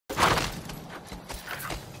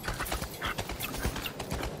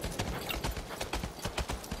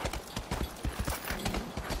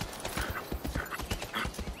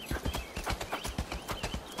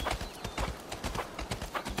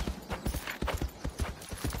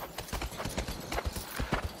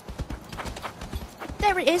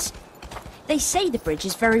there it is. They say the bridge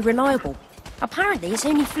is very reliable. Apparently it's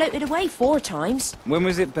only floated away 4 times. When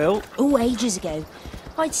was it built? Oh, ages ago.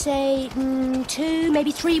 I'd say 2,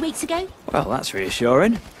 maybe 3 weeks ago. Well, that's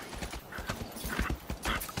reassuring.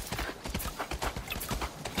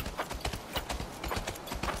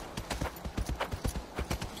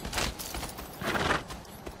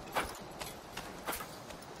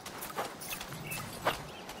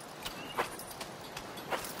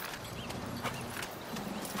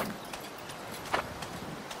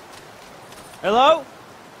 Hello?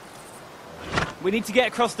 We need to get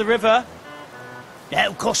across the river.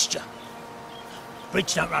 That'll cost you.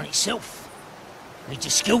 Bridge don't run itself. Needs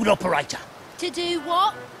a skilled operator. To do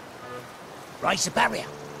what? Raise the barrier.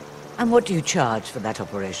 And what do you charge for that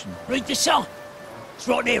operation? Read the sign. It's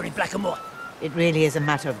right there in black and white. It really is a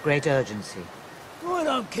matter of great urgency. I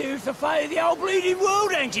don't care if the fate of the whole bleeding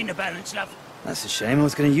world hangs in the balance, love. That's a shame. I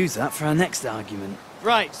was going to use that for our next argument.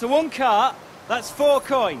 Right, so 1 cart, that's 4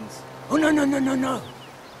 coins. Oh, no.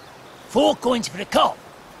 4 coins for the cart.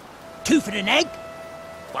 2 for the nag.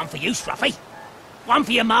 1 for you, Scruffy. 1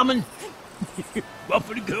 for your mum and... 1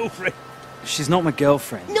 for the girlfriend. She's not my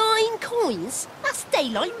girlfriend. 9 coins? That's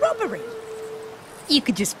daylight robbery. You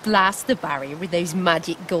could just blast the barrier with those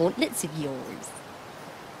magic gauntlets of yours.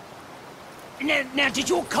 Now, did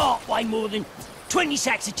your cart weigh more than 20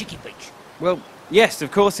 sacks of chicken beaks? Well, yes,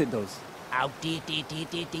 of course it does. Oh, dear.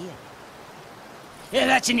 Yeah,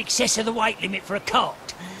 that's in excess of the weight limit for a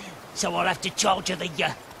cart. So I'll have to charge you the,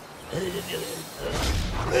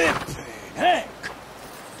 heck.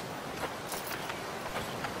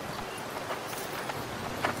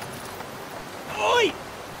 Oi!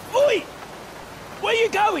 Where you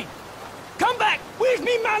going? Come back! Where's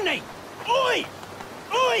me money? Oi!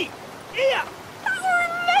 Here! You were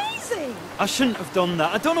amazing! I shouldn't have done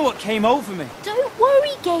that. I don't know what came over me. Don't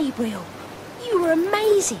worry, Gabriel. You were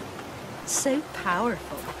amazing. So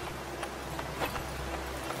powerful.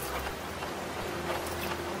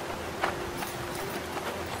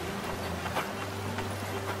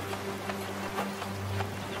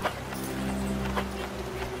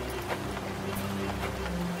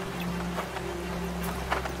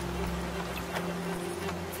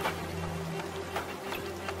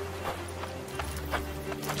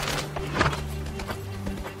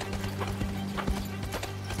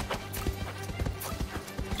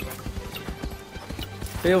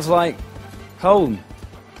 Feels like home.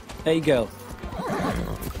 Hey, girl. I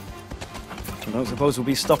don't suppose we'll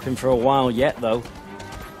be stopping for a while yet, though.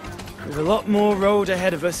 There's a lot more road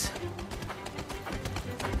ahead of us.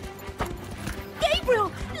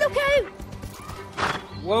 Gabriel, look out!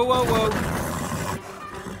 Whoa.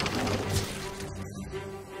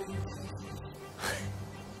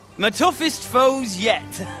 My toughest foes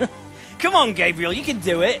yet. Come on, Gabriel, you can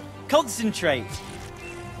do it. Concentrate.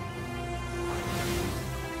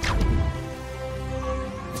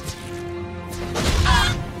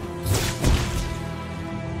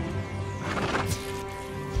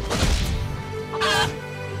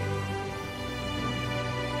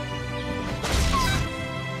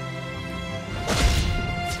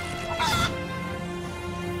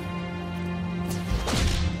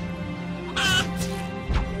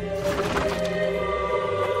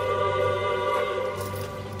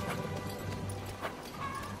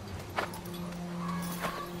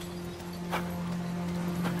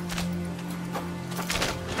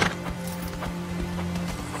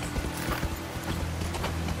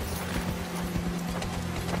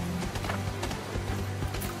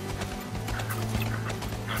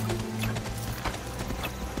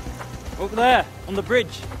 Over there, on the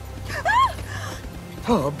bridge.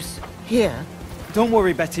 Hobbs, here? Don't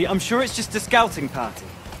worry, Betty. I'm sure it's just a scouting party.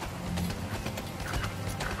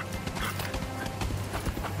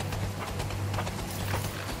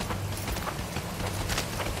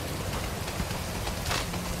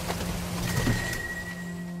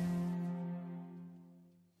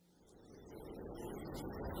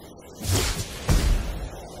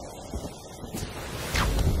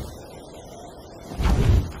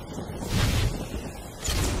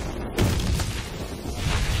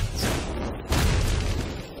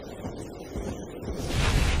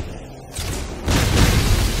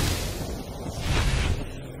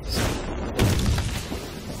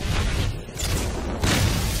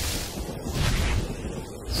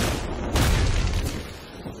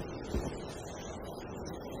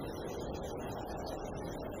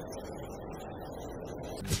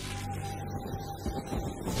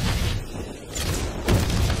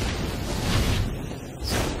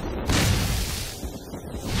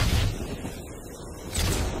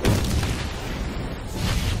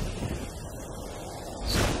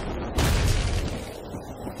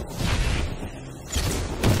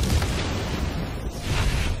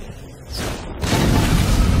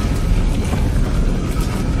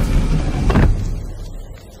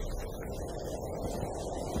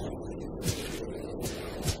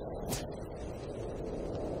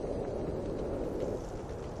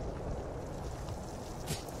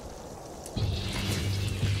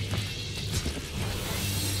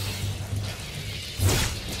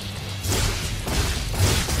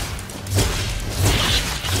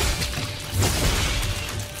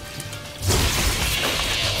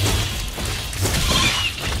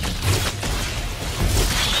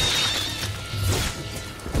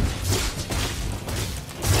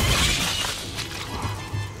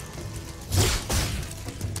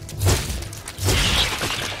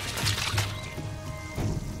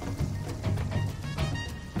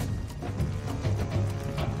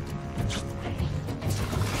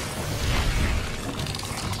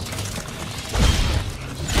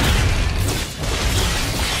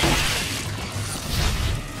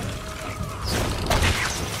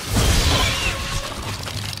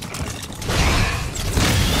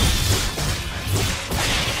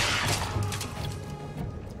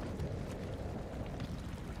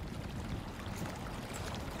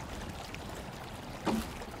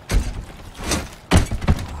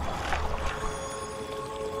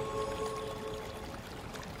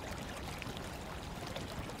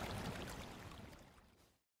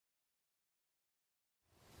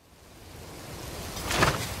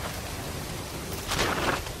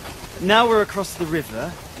 Now we're across the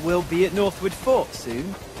river, we'll be at Northwood Fort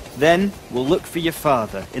soon. Then we'll look for your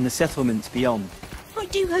father in the settlements beyond. I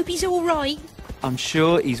do hope he's all right. I'm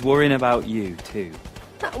sure he's worrying about you, too.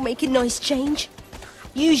 That'll make a nice change.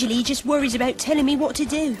 Usually he just worries about telling me what to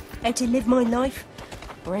do, how to live my life,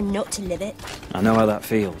 or how not to live it. I know how that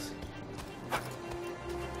feels.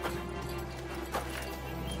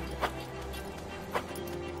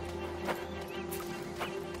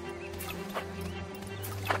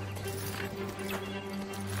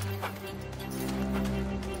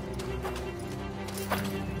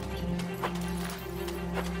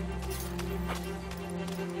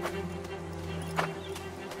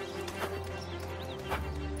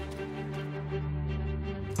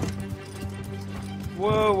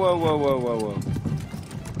 Whoa, whoa, whoa, whoa, whoa, whoa.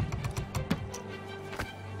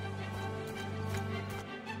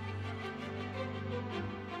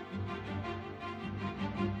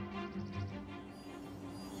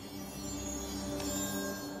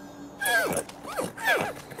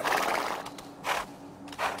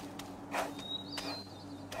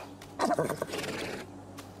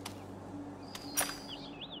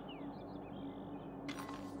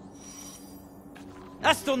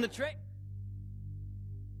 That's done the trick.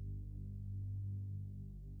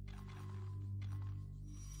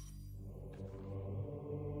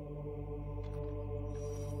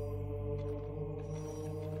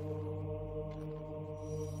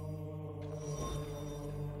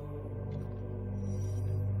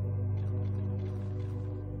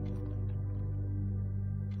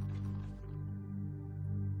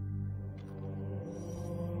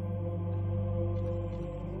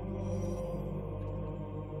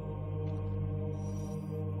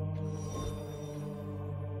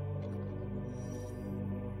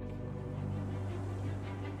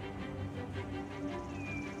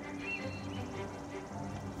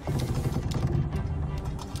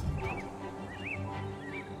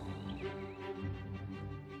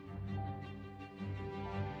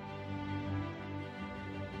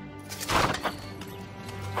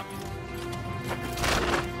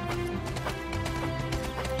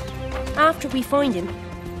 After we find him,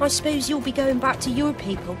 I suppose you'll be going back to your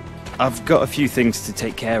people. I've got a few things to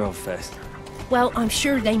take care of first. Well, I'm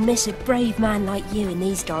sure they miss a brave man like you in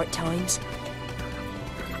these dark times.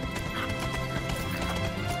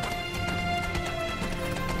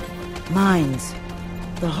 Mines.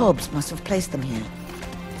 The Hobbs must have placed them here.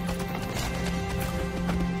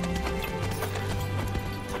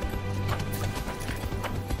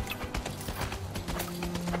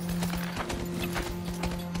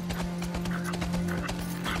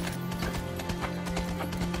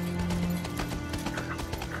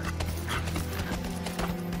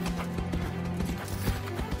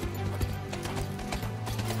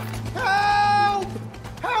 Help!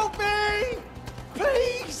 Help me!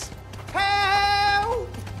 Please! Help!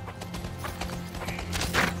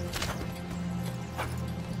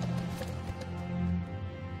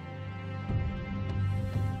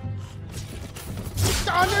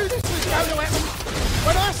 I knew this was going to happen.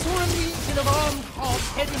 When I saw a legion of armed Hobbs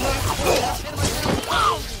heading my way, I said to myself,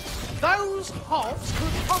 wow! Those Hobbs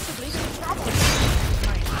could possibly be trouble.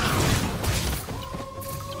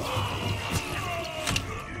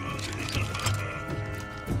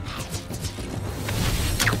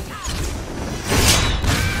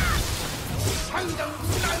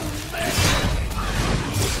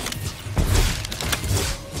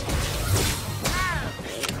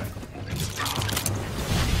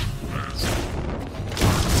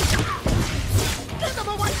 Get them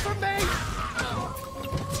away from me!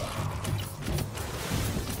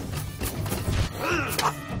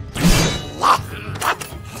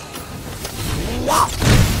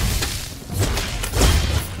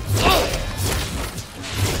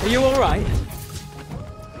 Are you all right?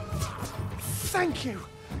 Thank you.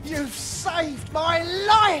 You've saved my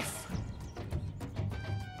life.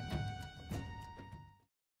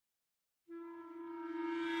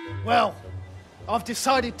 Well, I've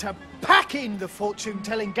decided to pack in the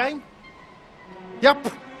fortune-telling game.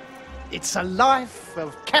 Yup. It's a life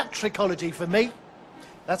of cat trichology for me.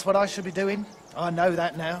 That's what I should be doing. I know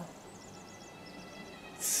that now.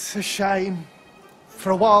 It's a shame.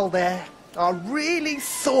 For a while there, I really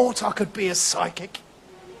thought I could be a psychic.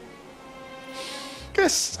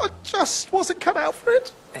 Guess I just wasn't cut out for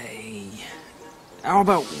it. Hey, how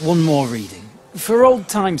about one more reading? For old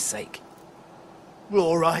time's sake.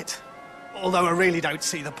 All right. Although I really don't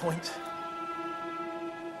see the point.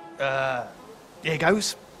 Here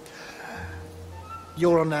goes.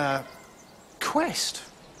 You're on a quest.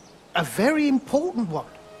 A very important one.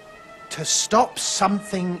 To stop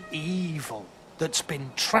something evil that's been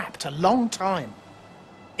trapped a long time.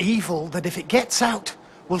 Evil that, if it gets out,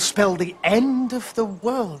 will spell the end of the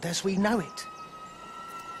world as we know it.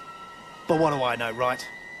 But what do I know, right?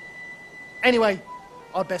 Anyway,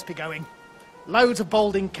 I'd best be going. Loads of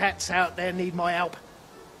balding cats out there need my help.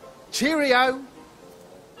 Cheerio!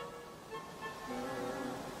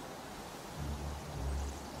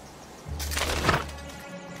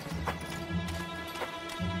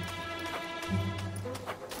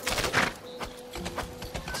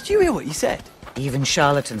 Did you hear what you said? Even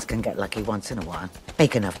charlatans can get lucky once in a while.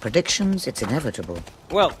 Make enough predictions, it's inevitable.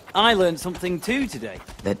 Well, I learned something too today.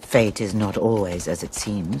 That fate is not always as it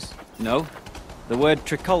seems. No, the word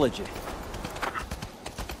trichology.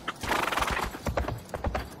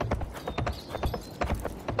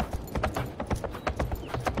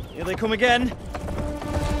 Here they come again.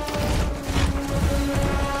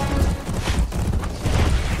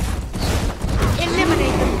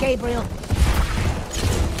 Eliminate them, Gabriel.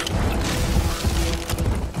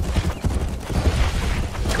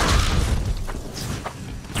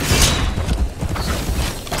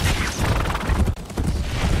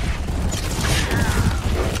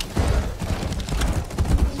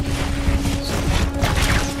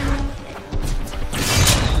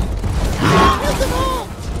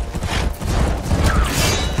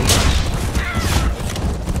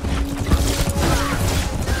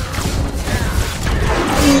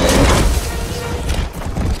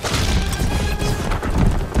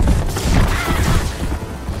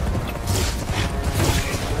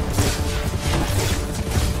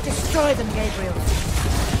 Destroy them, Gabriel.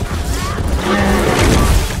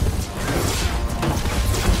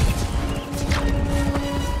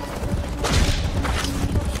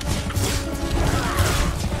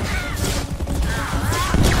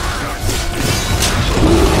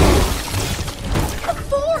 The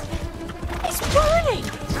fort is burning!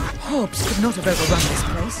 Hobbs could not have overrun this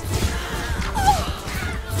place.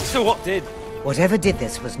 So what did? Whatever did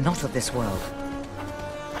this was not of this world.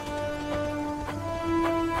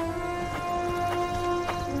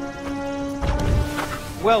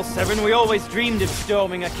 Well, Severin, we always dreamed of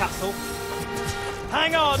storming a castle.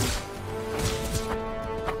 Hang on!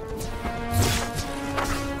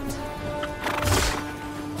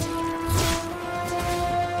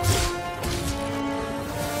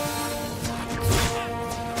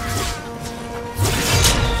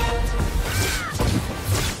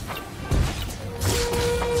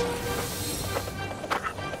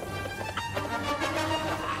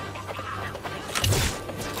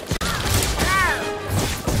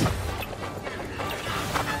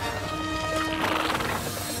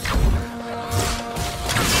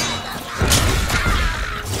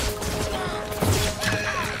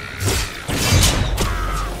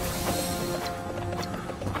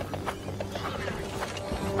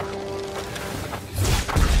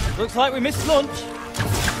 Looks like we missed lunch.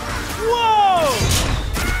 Whoa!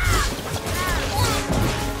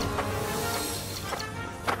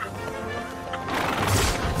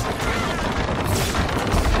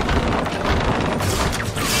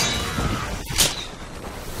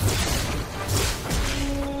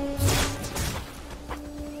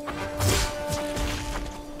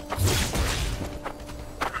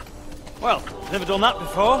 Well, never done that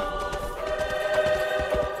before.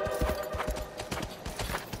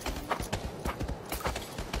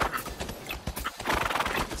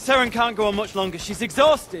 Seren can't go on much longer. She's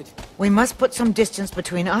exhausted. We must put some distance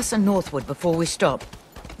between us and Northwood before we stop.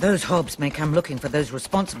 Those Hobbs may come looking for those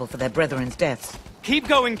responsible for their brethren's deaths. Keep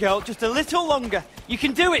going, girl. Just a little longer. You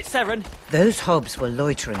can do it, Seren. Those Hobbs were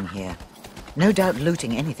loitering here. No doubt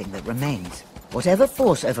looting anything that remains. Whatever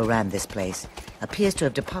force overran this place appears to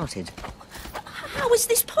have departed. How is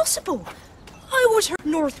this possible? I always heard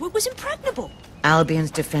Northwood was impregnable.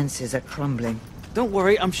 Albion's defenses are crumbling. Don't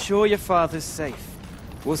worry. I'm sure your father's safe.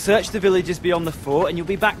 We'll search the villages beyond the fort, and you'll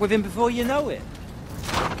be back with him before you know it.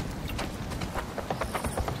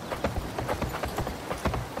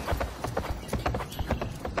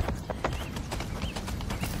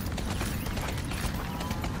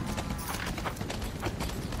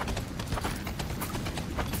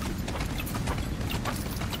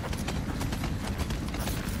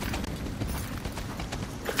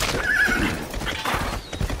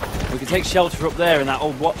 We can take shelter up there in that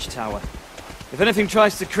old watchtower. If anything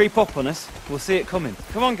tries to creep up on us, we'll see it coming.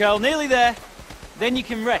 Come on, girl, nearly there. Then you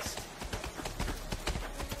can rest.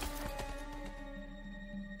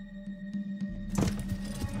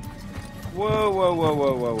 Whoa, whoa, whoa,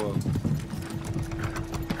 whoa, whoa, whoa.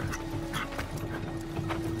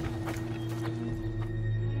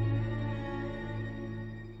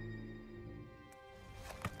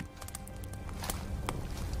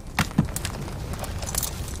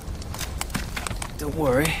 Don't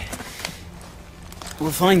worry.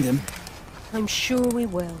 We'll find him. I'm sure we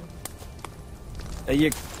will. Are you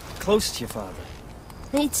close to your father?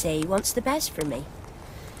 He'd say he wants the best for me.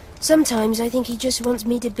 Sometimes I think he just wants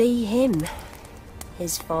me to be him.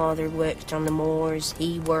 His father worked on the moors,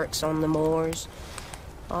 he works on the moors.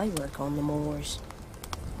 I work on the moors.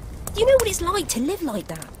 Do you know what it's like to live like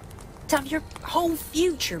that? To have your whole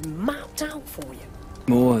future mapped out for you?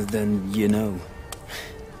 More than you know.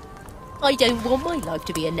 I don't want my life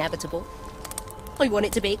to be inevitable. I want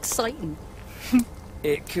it to be exciting.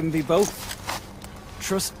 It can be both.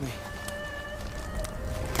 Trust me.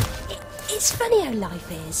 It's funny how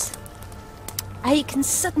life is. How you can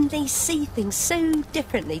suddenly see things so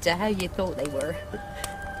differently to how you thought they were.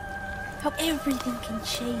 How everything can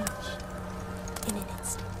change in an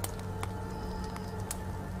instant.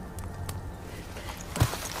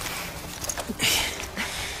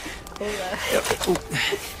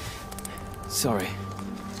 Sorry.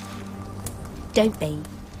 Don't be.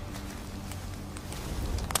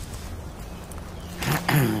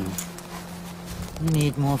 You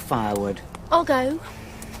need more firewood. I'll go.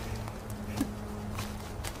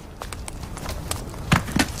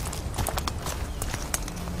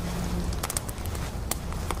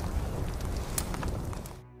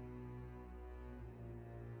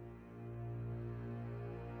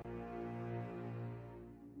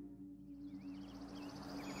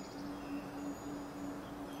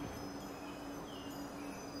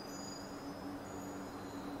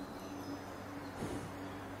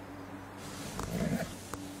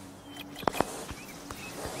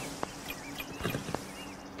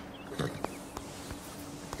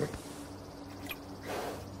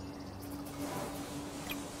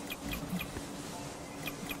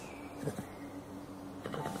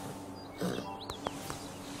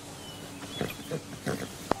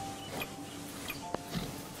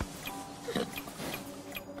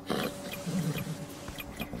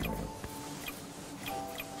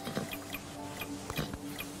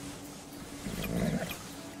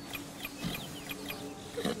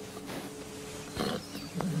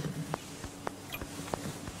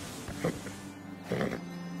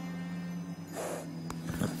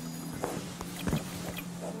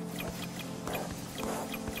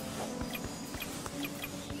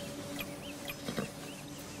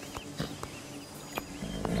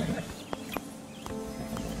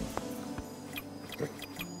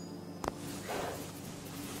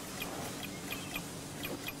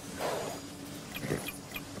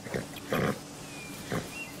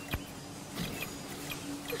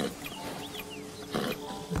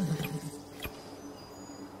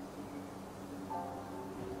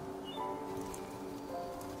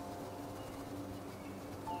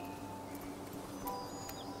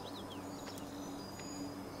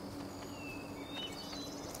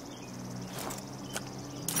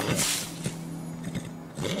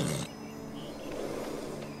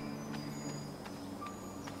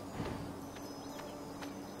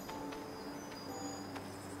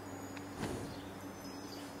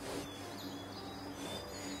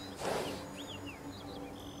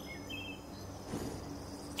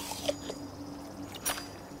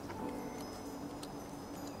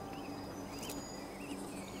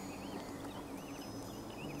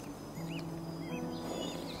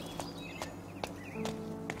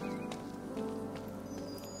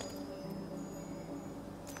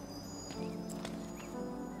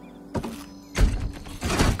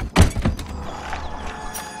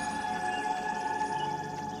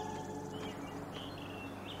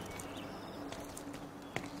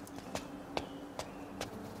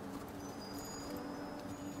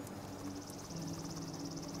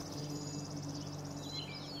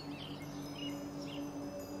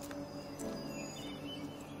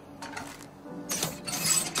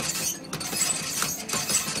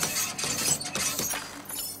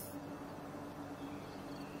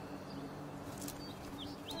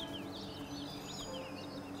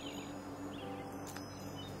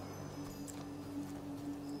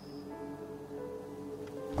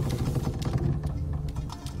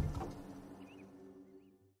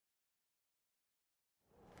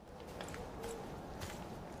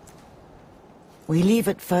 We leave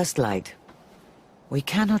at first light. We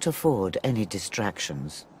cannot afford any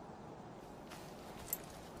distractions.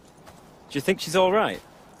 Do you think she's all right?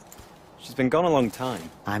 She's been gone a long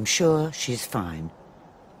time. I'm sure she's fine.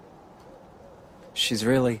 She's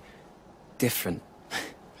really different.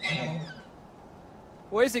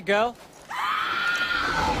 Where is it, girl?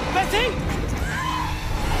 Betty!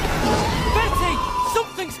 Betty!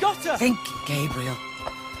 Something's got her! Think, Gabriel.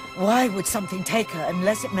 Why would something take her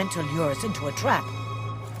unless it meant to lure us into a trap?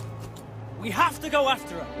 We have to go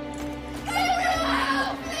after her.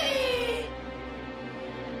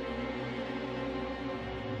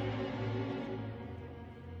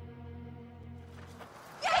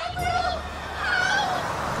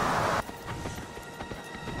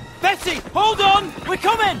 Hold on! We're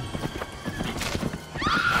coming!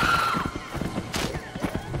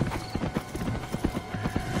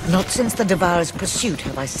 Not since the Devourer's pursuit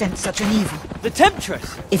have I sensed such an evil. The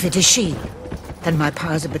Temptress! If it is she, then my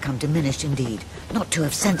powers have become diminished indeed, not to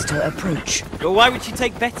have sensed her approach. But why would she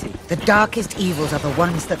take Betty? The darkest evils are the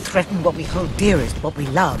ones that threaten what we hold dearest, what we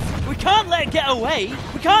love. We can't let her get away!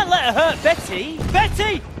 We can't let her hurt Betty!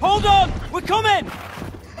 Betty! Hold on! We're coming!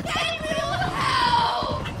 Gabriel,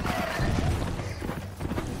 help!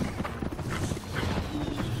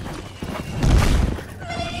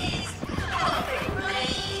 Please, help me,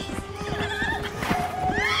 please!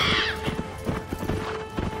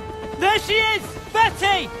 There she is!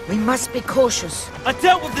 Betty! We must be cautious. I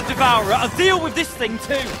dealt with the Devourer. I'll deal with this thing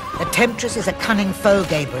too. The Temptress is a cunning foe,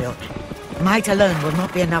 Gabriel. Might alone will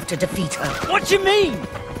not be enough to defeat her. What do you mean?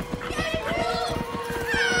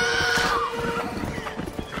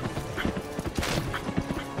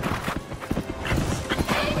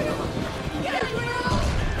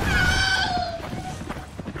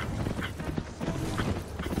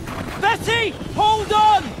 Betty! Hold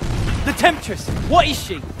on! The Temptress, what is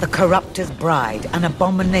she? The Corruptor's bride, an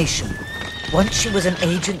abomination. Once she was an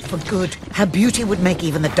agent for good. Her beauty would make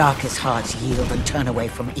even the darkest hearts yield and turn away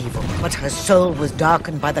from evil. But her soul was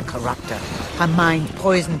darkened by the Corruptor. Her mind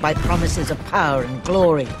poisoned by promises of power and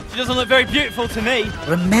glory. She doesn't look very beautiful to me.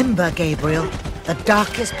 Remember, Gabriel, the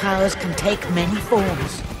darkest powers can take many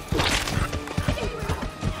forms.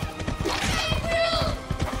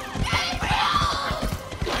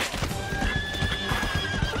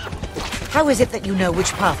 How is it that you know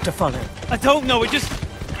which path to follow? I don't know, I just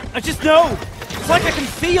know. It's like I can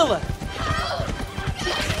feel her.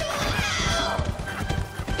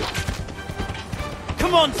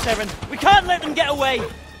 Come on, Seren. We can't let them get away.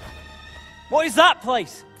 What is that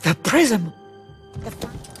place? The prism!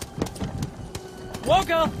 Whoa,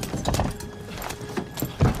 girl.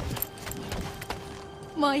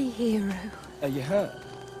 My hero. Are you hurt?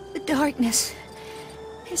 The darkness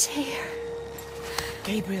is here.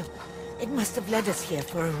 Gabriel, it must have led us here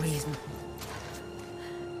for a reason.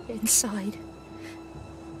 Inside.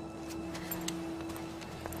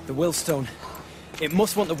 The Willstone. It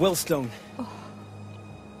must want the Willstone. Oh.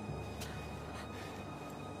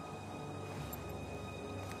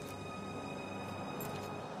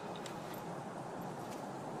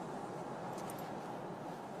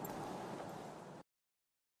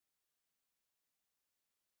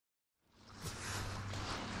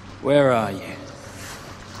 Where are you?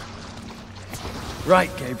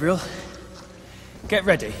 Right, Gabriel. Get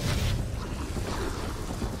ready.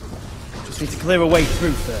 Just need to clear a way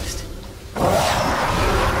through first.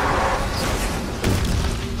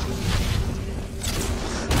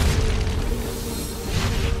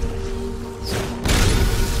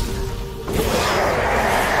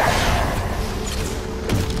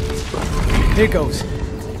 Here goes.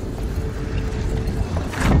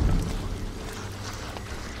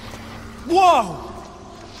 Whoa!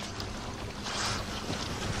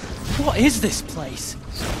 What is this place?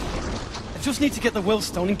 I just need to get the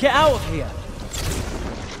Willstone and get out of here.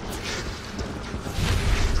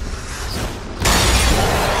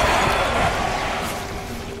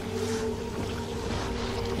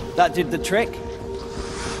 That did the trick.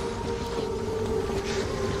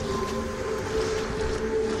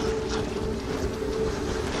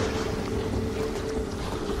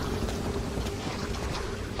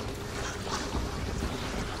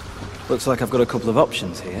 Looks like I've got a couple of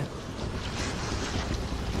options here.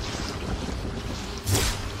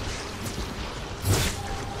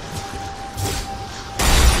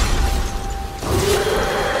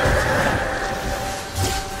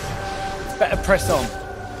 Better press on.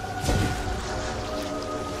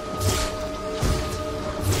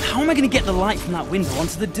 How am I going to get the light from that window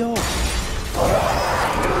onto the door?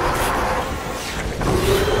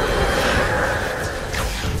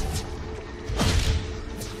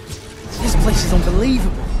 This place is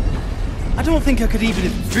unbelievable. I don't think I could even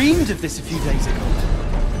have dreamed of this a few days ago.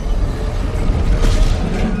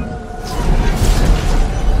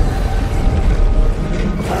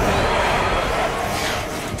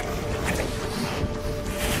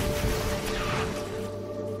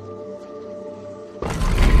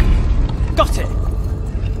 Got it!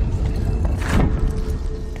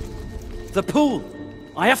 The pool!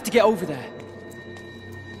 I have to get over there.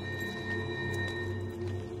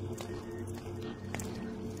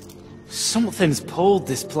 Something's pulled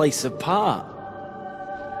this place apart.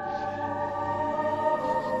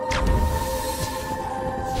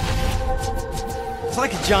 It's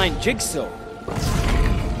like a giant jigsaw.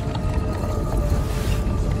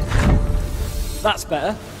 That's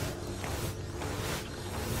better.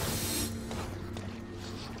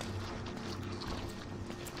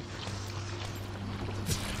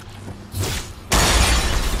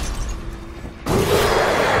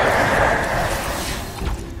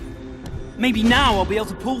 Maybe now I'll be able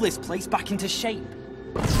to pull this place back into shape.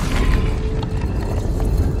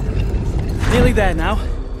 Nearly there now.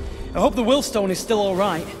 I hope the willstone is still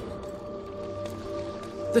alright.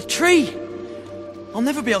 The tree! I'll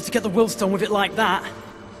never be able to get the willstone with it like that.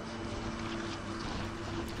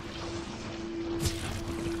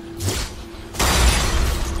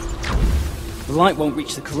 The light won't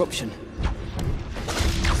reach the corruption.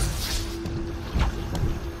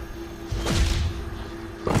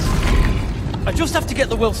 I just have to get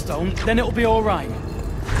the willstone, then it'll be alright.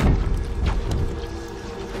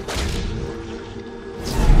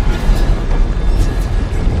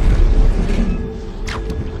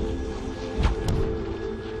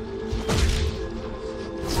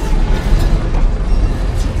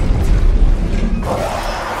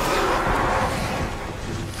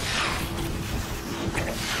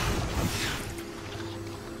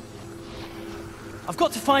 I've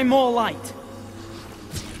got to find more light.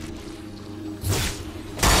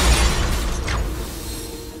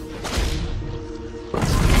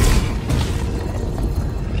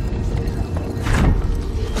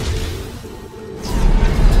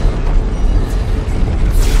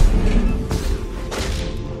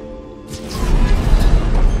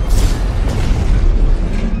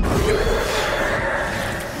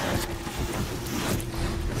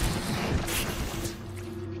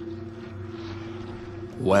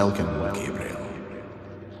 Welcome, Gabriel.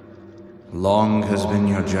 Long has been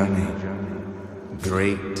your journey.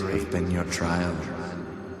 Great have been your trials.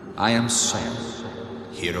 I am Sol,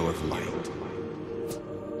 hero of light.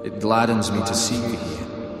 It gladdens me to see you here,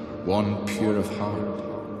 one pure of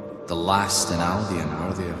heart, the last in Albion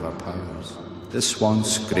worthy of our powers. This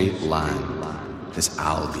once great land, this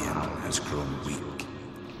Albion, has grown weak.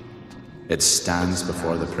 It stands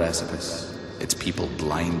before the precipice, its people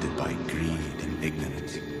blinded by greed and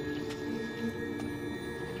ignorance.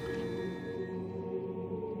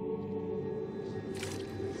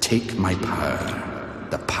 Take my power,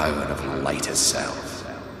 the power of light itself.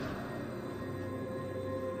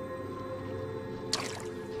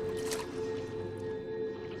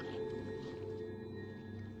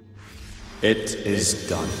 It is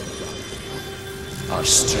done. Our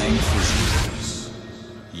strength is yours.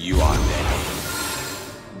 You are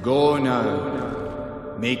ready. Go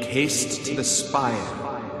now. Make haste to the spire,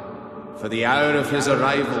 for the hour of his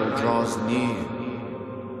arrival draws near.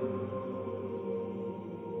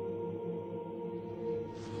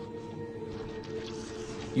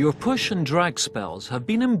 Your push and drag spells have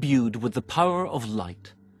been imbued with the power of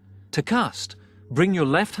light. To cast, bring your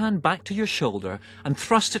left hand back to your shoulder and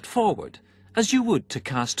thrust it forward, as you would to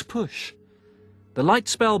cast push. The light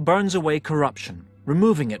spell burns away corruption,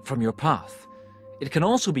 removing it from your path. It can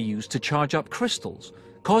also be used to charge up crystals,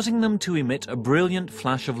 causing them to emit a brilliant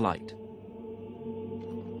flash of light.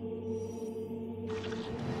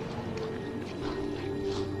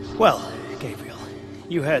 Well, Gabriel,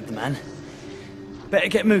 you heard the man. Better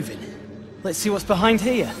get moving. Let's see what's behind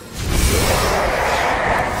here.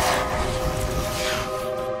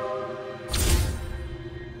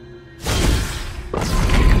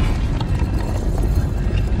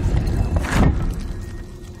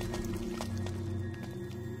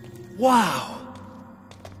 Wow!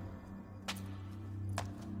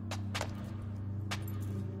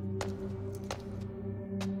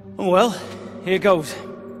 Oh well, here goes.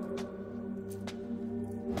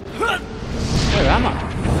 Where am I?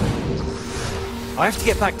 I have to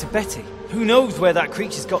get back to Betty. Who knows where that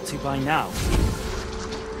creature's got to by now?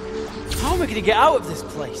 How am I going to get out of this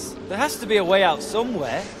place? There has to be a way out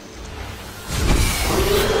somewhere.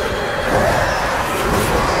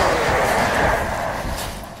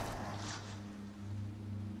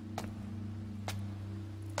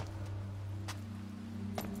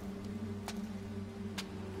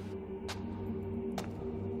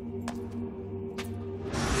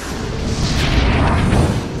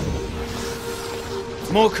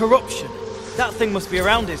 More corruption. That thing must be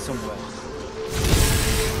around here somewhere.